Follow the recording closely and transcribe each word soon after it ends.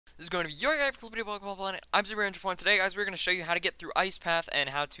This is going to be your guide for Pokemon Planet. I'm Super4, and today, guys, we're going to show you how to get through Ice Path and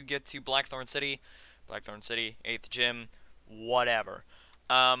how to get to Blackthorn City. Blackthorn City, 8th Gym, whatever.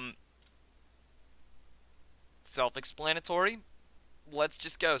 Self-explanatory. Let's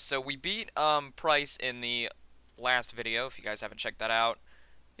just go. So we beat Price in the last video. If you guys haven't checked that out,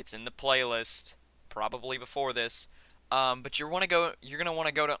 it's in the playlist, probably before this. But you're gonna want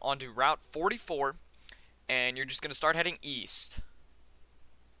to go onto Route 44, and you're just gonna start heading east.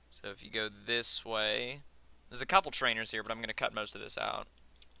 So if you go this way, there's a couple trainers here, but I'm going to cut most of this out.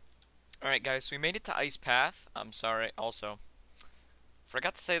 Alright guys, so we made it to Ice Path. I'm sorry, also,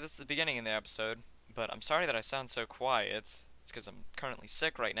 forgot to say this at the beginning of the episode, but I'm sorry that I sound so quiet. It's because I'm currently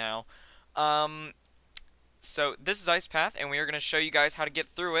sick right now. So this is Ice Path, and we are going to show you guys how to get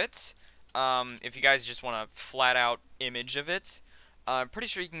through it. If you guys just want a flat-out image of it. I'm pretty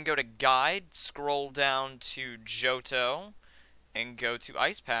sure you can go to Guide, scroll down to Johto, and go to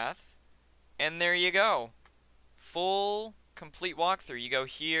Ice Path, and there you go. Full, complete walkthrough. You go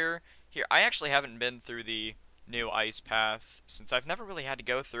here. I actually haven't been through the new Ice Path since I've never really had to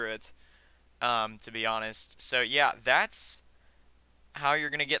go through it, to be honest. So yeah, that's how you're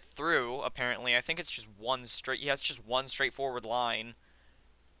gonna get through. Apparently, I think it's just one straight. Yeah, it's just one straightforward line.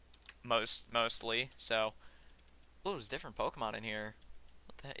 Mostly. So, oh, there's different Pokemon in here.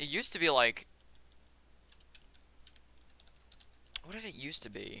 What the heck? It used to be like. What did it used to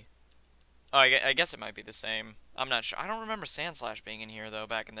be? Oh, I guess it might be the same. I'm not sure. I don't remember Sandslash being in here, though,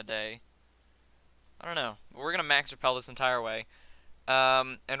 back in the day. I don't know. But we're going to max repel this entire way.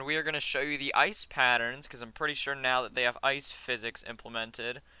 And we are going to show you the ice patterns, because I'm pretty sure now that they have ice physics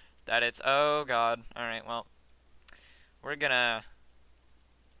implemented, that it's... Oh, God. Alright, well. We're going to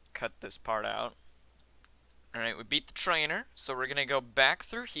cut this part out. Alright, we beat the trainer, so we're going to go back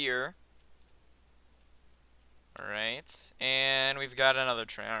through here. Alright, and we've got another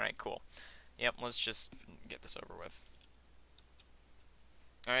train. Alright, cool. Yep, let's just get this over with.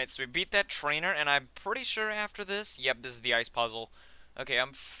 Alright, so we beat that trainer, and I'm pretty sure after this, yep, this is the ice puzzle. Okay,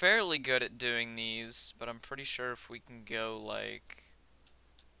 I'm fairly good at doing these, but I'm pretty sure if we can go, like...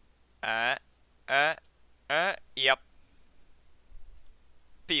 Yep.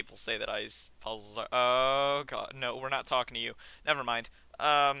 People say that ice puzzles are... Oh, God, no, we're not talking to you. Never mind.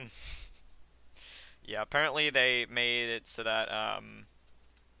 Yeah, apparently they made it so that,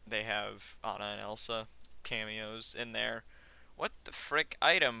 they have Anna and Elsa cameos in there. What the frick?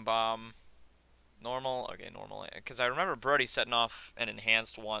 Item bomb. Normal? Okay, normal. Because I remember Brody setting off an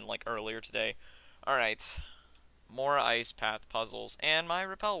enhanced one, like, earlier today. Alright. More Ice Path puzzles. And my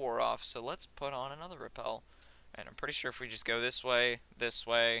repel wore off, so let's put on another repel. And I'm pretty sure if we just go this way, this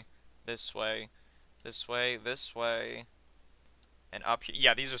way, this way, this way, this way, and up here.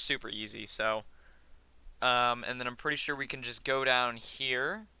 Yeah, these are super easy, so... and then I'm pretty sure we can just go down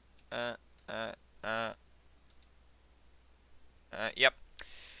here. Yep.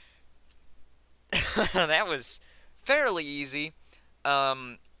 That was fairly easy.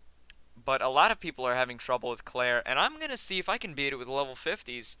 But a lot of people are having trouble with Claire, and I'm gonna see if I can beat it with level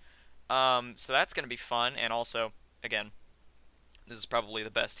 50s. So that's gonna be fun, and also, again, this is probably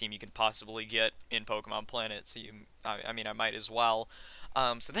the best team you can possibly get in Pokemon Planet, so I mean, I might as well.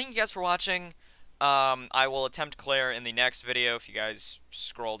 So thank you guys for watching. I will attempt Claire in the next video. If you guys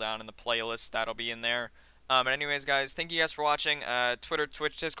scroll down in the playlist, that'll be in there. But anyways, guys, thank you guys for watching. Twitter,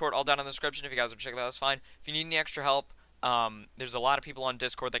 Twitch, Discord, all down in the description. If you guys want to check that out, that's fine. If you need any extra help, there's a lot of people on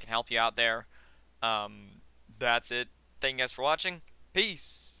Discord that can help you out there. That's it. Thank you guys for watching.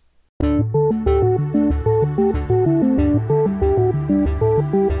 Peace.